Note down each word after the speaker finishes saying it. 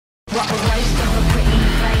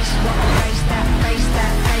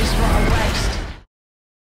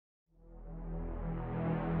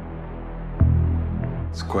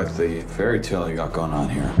It's quite the fairy tale you got going on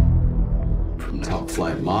here. From top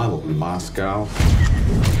flight model in Moscow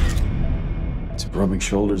to rubbing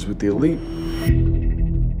shoulders with the elite.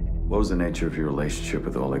 What was the nature of your relationship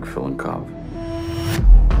with Oleg Filenkov?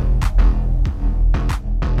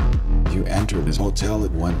 You entered his hotel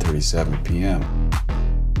at 1:37 p.m.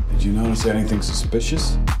 Did you notice anything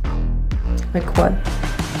suspicious? Like what?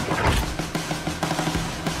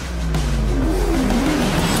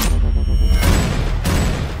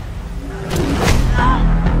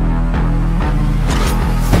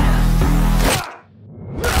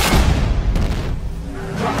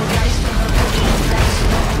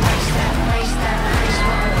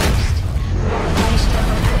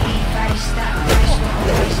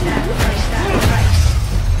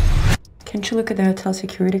 Can't you look at the hotel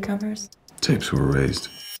security cameras? Tapes were raised.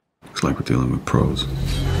 Looks like we're dealing with pros.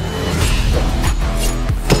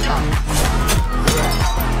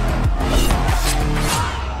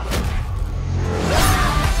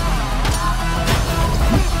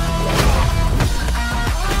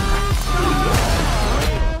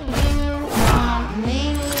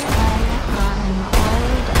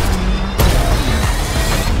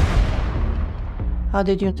 How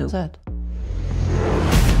did you do that?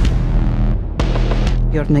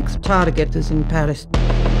 Your next target is in Paris.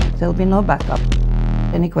 There'll be no backup.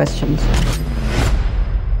 Any questions?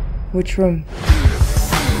 Which room?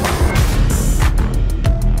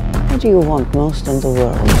 What do you want most in the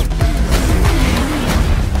world?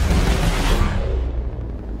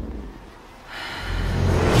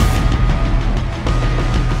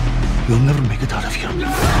 You'll never make it out of here.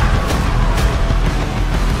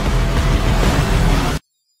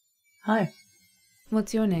 Hi.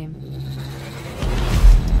 What's your name?